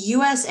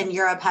US and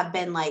Europe have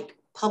been like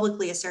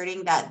publicly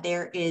asserting that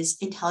there is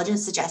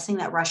intelligence suggesting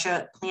that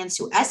Russia plans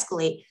to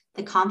escalate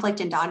the conflict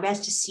in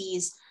Donbass to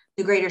seize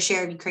the greater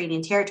share of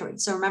Ukrainian territory.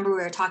 So remember, we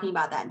were talking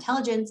about that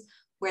intelligence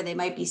where they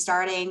might be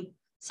starting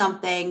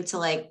something to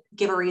like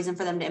give a reason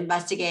for them to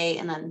investigate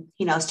and then,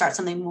 you know, start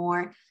something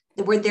more.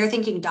 Where they're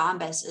thinking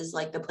Donbass is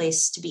like the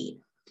place to be.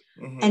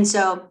 Mm-hmm. And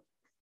so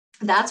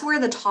that's where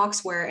the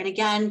talks were. And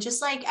again,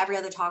 just like every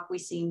other talk we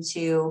seem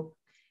to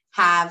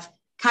have,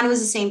 kind of was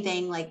the same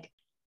thing. Like,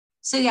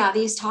 so yeah,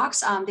 these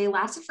talks, they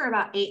lasted for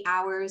about 8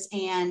 hours.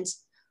 And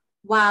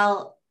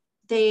while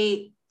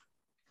they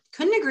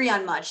couldn't agree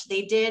on much,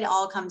 they did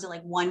all come to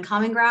like one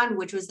common ground,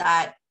 which was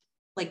that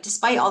like,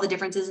 despite all the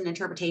differences in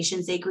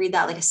interpretations, they agreed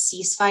that like a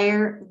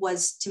ceasefire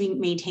was to be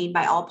maintained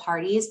by all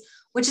parties,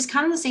 which is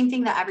kind of the same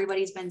thing that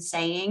everybody's been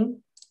saying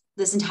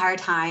this entire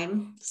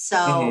time.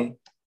 So,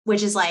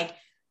 which is like,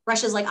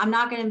 Russia's like, I'm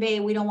not going to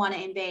invade. We don't want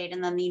to invade.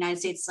 And then the United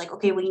States is like,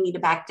 okay, well, you need to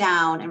back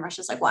down. And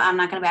Russia's like, well, I'm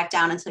not going to back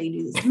down until you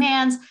do these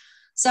demands.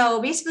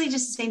 So basically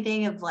just the same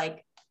thing of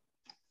like,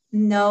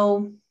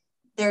 no,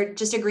 they're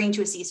just agreeing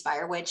to a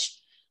ceasefire, which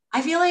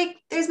I feel like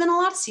there's been a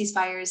lot of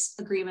ceasefires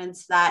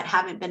agreements that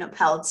haven't been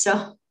upheld.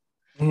 So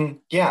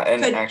yeah.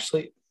 And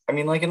actually, I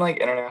mean, like in like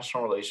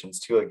international relations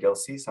too, like you'll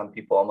see some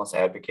people almost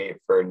advocate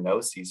for no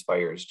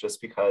ceasefires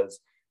just because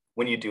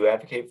when you do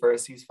advocate for a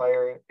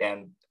ceasefire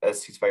and a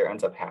ceasefire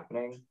ends up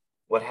happening,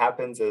 what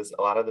happens is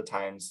a lot of the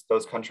times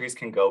those countries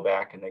can go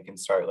back and they can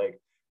start like,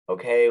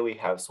 okay, we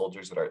have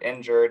soldiers that are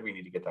injured. We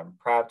need to get them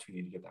prepped. We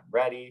need to get them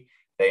ready.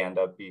 They end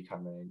up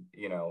becoming,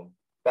 you know,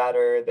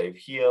 better. They've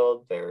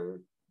healed.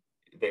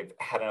 They've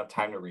had enough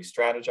time to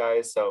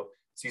re-strategize. So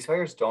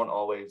ceasefires don't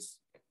always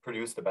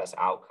produce the best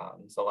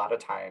outcomes. A lot of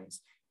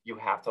times you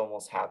have to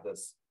almost have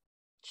this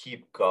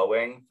keep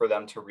going for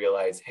them to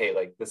realize, hey,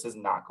 like this is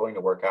not going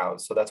to work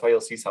out. So that's why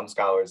you'll see some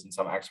scholars and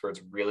some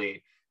experts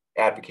really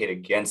advocate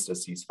against a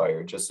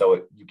ceasefire just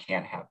so you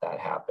can't have that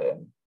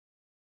happen.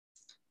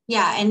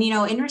 Yeah. And, you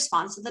know, in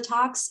response to the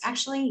talks,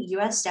 actually,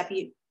 U.S.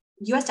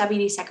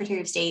 Deputy Secretary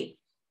of State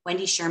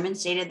Wendy Sherman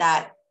stated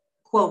that,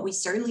 quote, we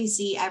certainly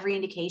see every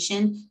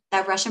indication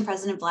that Russian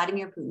President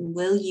Vladimir Putin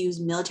will use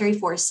military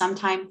force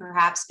sometime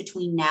perhaps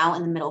between now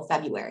and the middle of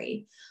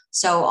February.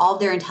 So all of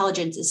their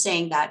intelligence is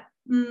saying that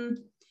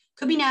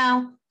could be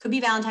now, could be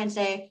Valentine's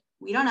Day.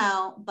 We don't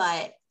know.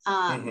 But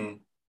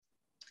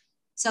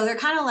so they're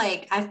kind of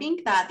like, I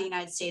think that the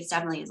United States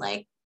definitely is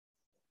like,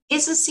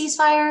 is a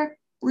ceasefire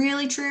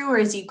really true? Or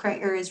is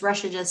Ukraine or is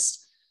Russia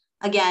just,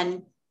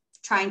 again,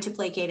 trying to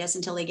placate us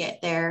until they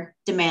get their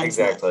demands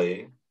met?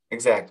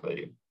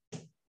 Exactly.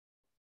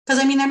 Because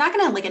I mean, they're not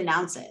going to like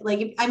announce it.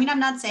 Like, I mean, I'm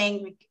not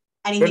saying like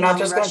anything. They're not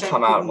just going to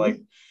come out and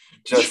like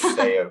just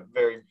say it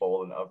very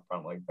bold and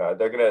upfront like that.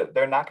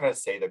 They're not going to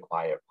say the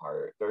quiet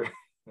part. They're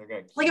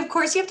going to like, of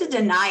course, you have to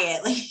deny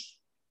it. Like,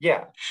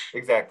 yeah,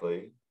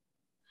 exactly.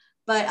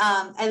 But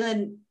and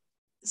then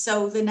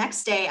so the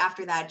next day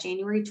after that,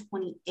 January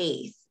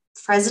 28th,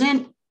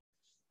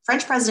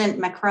 French President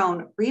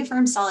Macron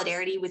reaffirmed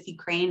solidarity with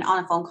Ukraine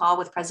on a phone call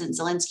with President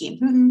Zelensky and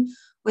Putin,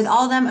 with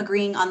all of them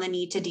agreeing on the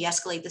need to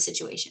de-escalate the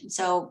situation.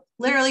 So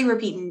literally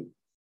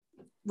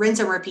rinse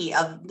and repeat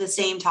of the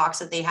same talks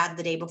that they had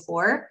the day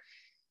before.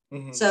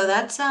 So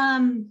that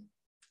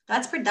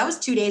was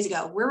 2 days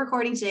ago. We're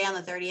recording today on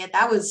the 30th.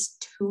 That was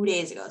 2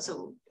 days ago.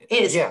 So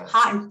it is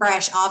hot and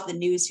fresh off the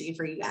news feed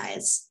for you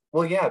guys.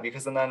 Well, yeah,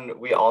 because and then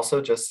we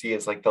also just see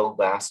as like the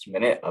last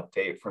minute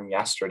update from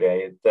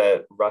yesterday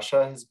that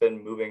Russia has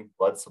been moving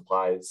blood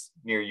supplies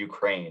near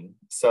Ukraine.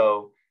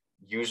 So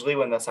usually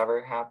when this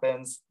ever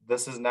happens,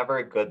 this is never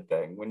a good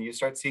thing. When you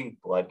start seeing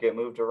blood get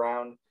moved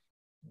around,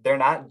 they're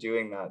not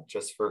doing that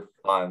just for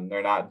fun.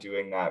 They're not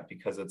doing that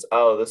because it's,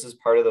 oh, this is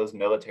part of those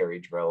military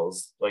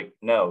drills. Like,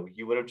 no,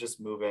 you would have just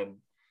moved in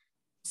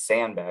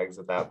sandbags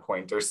at that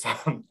point or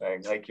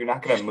something. Like, you're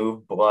not going to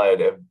move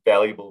blood, a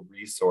valuable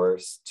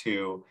resource,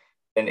 to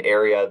an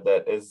area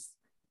that is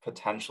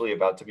potentially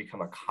about to become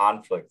a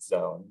conflict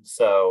zone.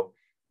 So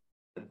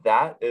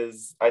I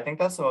think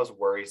that's the most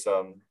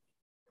worrisome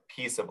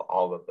piece of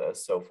all of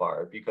this so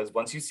far, because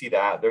once you see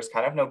that, there's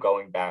kind of no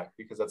going back,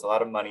 because that's a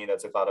lot of money,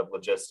 that's a lot of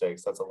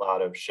logistics, that's a lot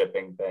of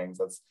shipping things,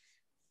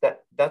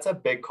 that's a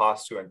big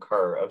cost to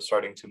incur of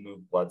starting to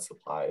move blood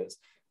supplies.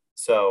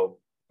 So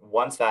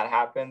once that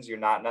happens, you're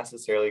not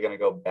necessarily going to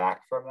go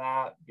back from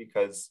that,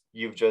 because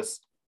you've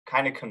just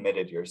kind of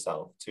committed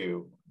yourself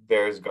to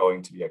there's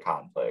going to be a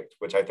conflict,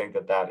 which I think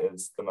that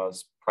is the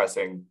most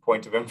pressing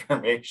point of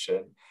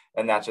information.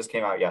 And that just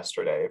came out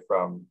yesterday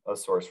from a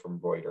source from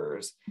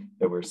Reuters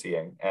that we're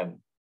seeing. And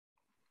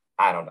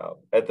I don't know,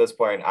 at this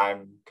point,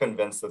 I'm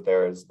convinced that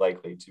there is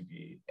likely to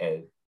be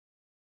an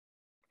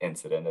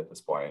incident at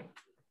this point.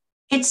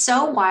 It's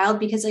so wild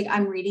because like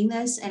I'm reading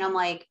this and I'm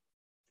like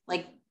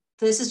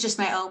this is just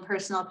my own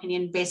personal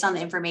opinion based on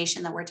the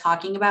information that we're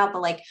talking about.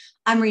 But like,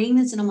 I'm reading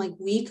this and I'm like,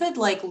 we could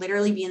like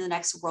literally be in the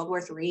next World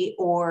War III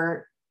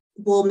or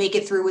we'll make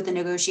it through with the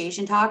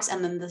negotiation talks.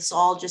 And then this will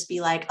all just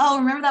be like, oh,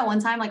 remember that one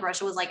time like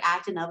Russia was like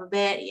acting up a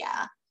bit?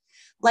 Yeah.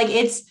 Like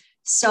it's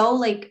so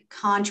like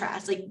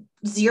contrast, like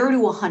 0 to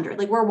 100.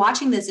 Like we're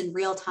watching this in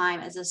real time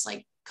as this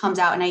like comes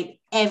out, and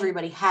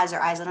everybody has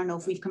their eyes. I don't know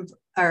if we've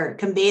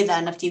conveyed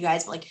that enough to you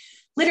guys, but like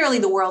literally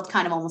the world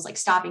kind of almost like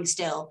stopping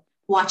still,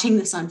 watching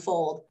this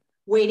unfold,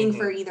 waiting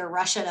for either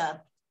Russia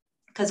to,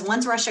 because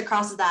once Russia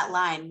crosses that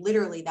line,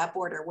 literally that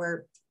border,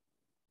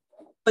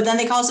 but then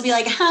they can also be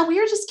like, we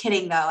were just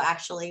kidding though,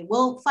 actually.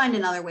 We'll find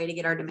another way to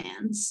get our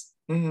demands.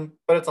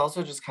 But it's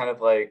also just kind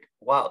of like,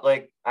 wow,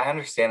 like I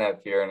understand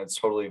that fear and it's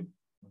totally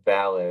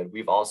valid.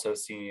 We've also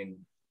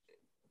seen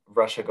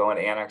Russia go and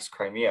annex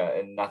Crimea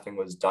and nothing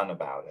was done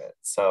about it.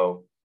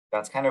 So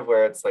that's kind of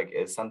where it's like,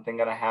 is something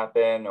going to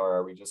happen, or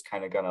are we just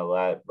kind of going to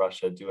let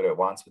Russia do what it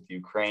wants with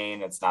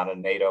Ukraine? It's not a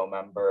NATO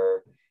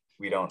member.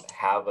 We don't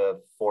have a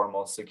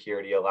formal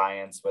security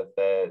alliance with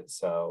it.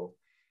 So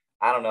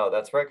I don't know.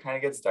 That's where it kind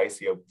of gets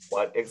dicey of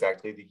what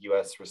exactly the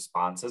US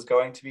response is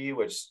going to be,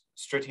 which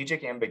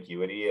strategic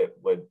ambiguity, it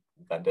would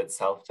lend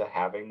itself to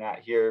having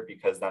that here,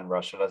 because then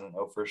Russia doesn't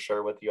know for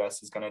sure what the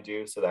US is going to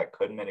do. So that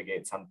could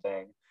mitigate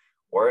something,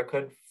 or it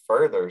could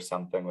further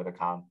something with a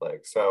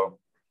conflict. So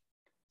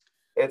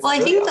it's well, I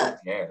really think up in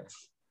the air.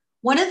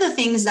 One of the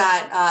things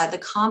that the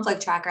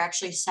conflict tracker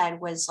actually said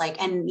was like,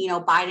 and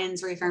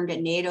Biden's reaffirmed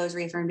it, NATO's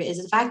reaffirmed it,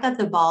 is the fact that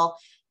the ball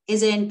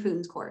is in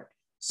Putin's court.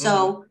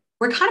 So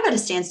we're kind of at a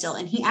standstill,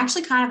 and he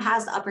actually kind of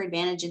has the upper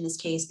advantage in this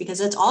case because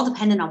it's all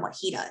dependent on what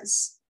he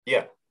does.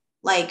 Yeah.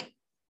 Like,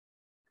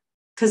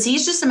 because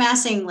he's just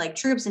amassing like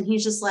troops, and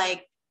he's just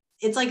like,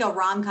 it's like a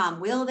rom-com.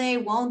 Will they,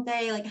 won't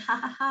they? Like, ha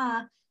ha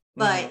ha.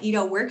 But,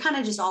 we're kind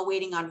of just all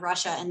waiting on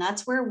Russia. And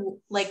that's where,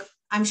 like,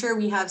 I'm sure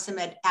we have some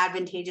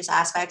advantageous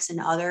aspects in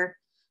other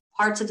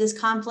parts of this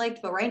conflict.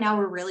 But right now,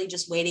 we're really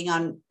just waiting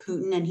on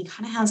Putin, and he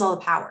kind of has all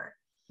the power.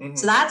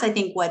 So that's, I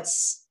think,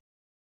 what's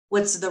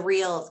the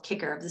real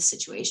kicker of this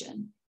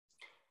situation.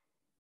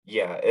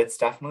 Yeah, it's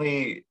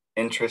definitely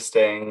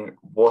interesting.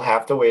 We'll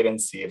have to wait and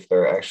see if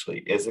there actually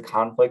is a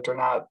conflict or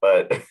not.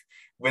 But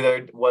where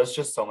there was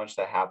just so much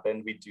that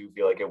happened, we do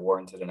feel like it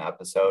warranted an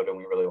episode, and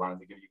we really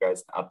wanted to give you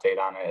guys an update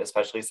on it,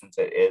 especially since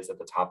it is at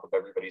the top of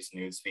everybody's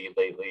news feed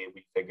lately.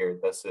 We figured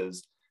this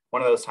is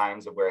one of those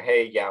times of where,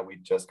 hey, yeah, we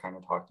just kind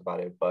of talked about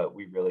it, but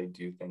we really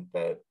do think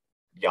that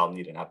y'all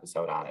need an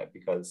episode on it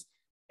because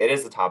it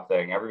is the top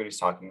thing. Everybody's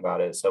talking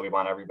about it. So we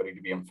want everybody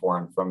to be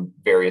informed from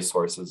various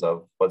sources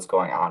of what's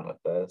going on with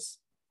this.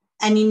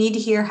 And you need to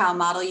hear how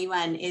Model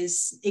UN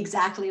is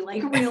exactly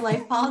like real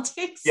life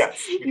politics.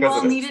 Yes. You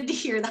all needed to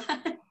hear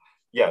that.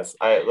 Yes.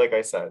 Like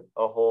I said,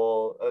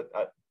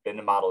 I've been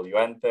to Model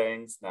UN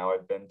things. Now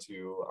I've been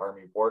to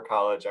Army War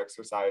College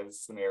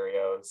exercise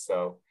scenarios.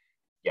 So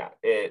yeah,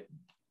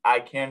 I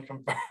can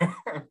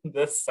confirm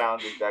this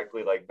sounds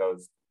exactly like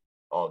those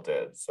all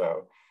did.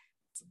 So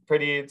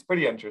it's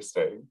pretty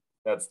interesting.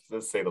 That's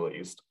to say the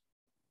least.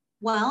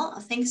 Well,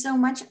 thanks so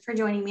much for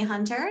joining me,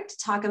 Hunter, to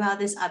talk about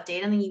this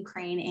update on the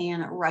Ukraine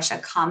and Russia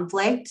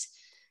conflict.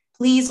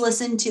 Please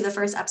listen to the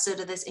first episode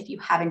of this if you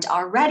haven't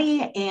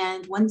already.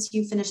 And once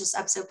you finish this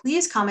episode,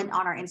 please comment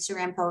on our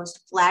Instagram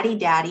post, Flatty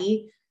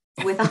Daddy,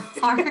 with a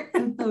heart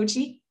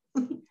emoji.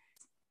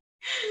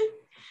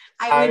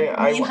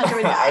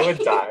 I would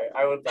die.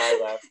 I would die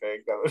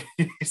laughing. That would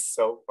be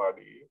so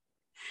funny.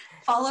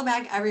 Follow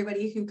back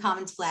everybody who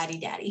comments Flatty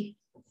Daddy.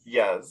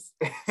 Yes.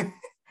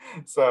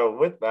 So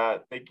with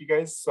that, thank you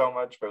guys so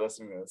much for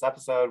listening to this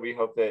episode. We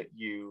hope that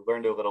you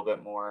learned a little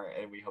bit more,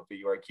 and we hope that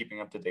you are keeping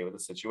up to date with the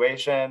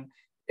situation.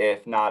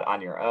 If not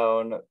on your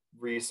own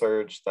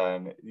research,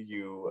 then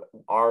you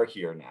are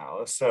here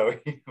now. So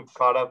you've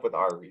caught up with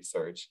our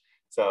research.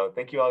 So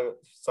thank you all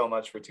so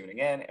much for tuning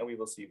in, and we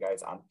will see you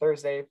guys on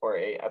Thursday for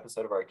an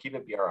episode of our Keep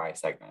It BRI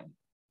segment.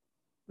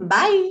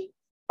 Bye.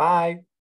 Bye.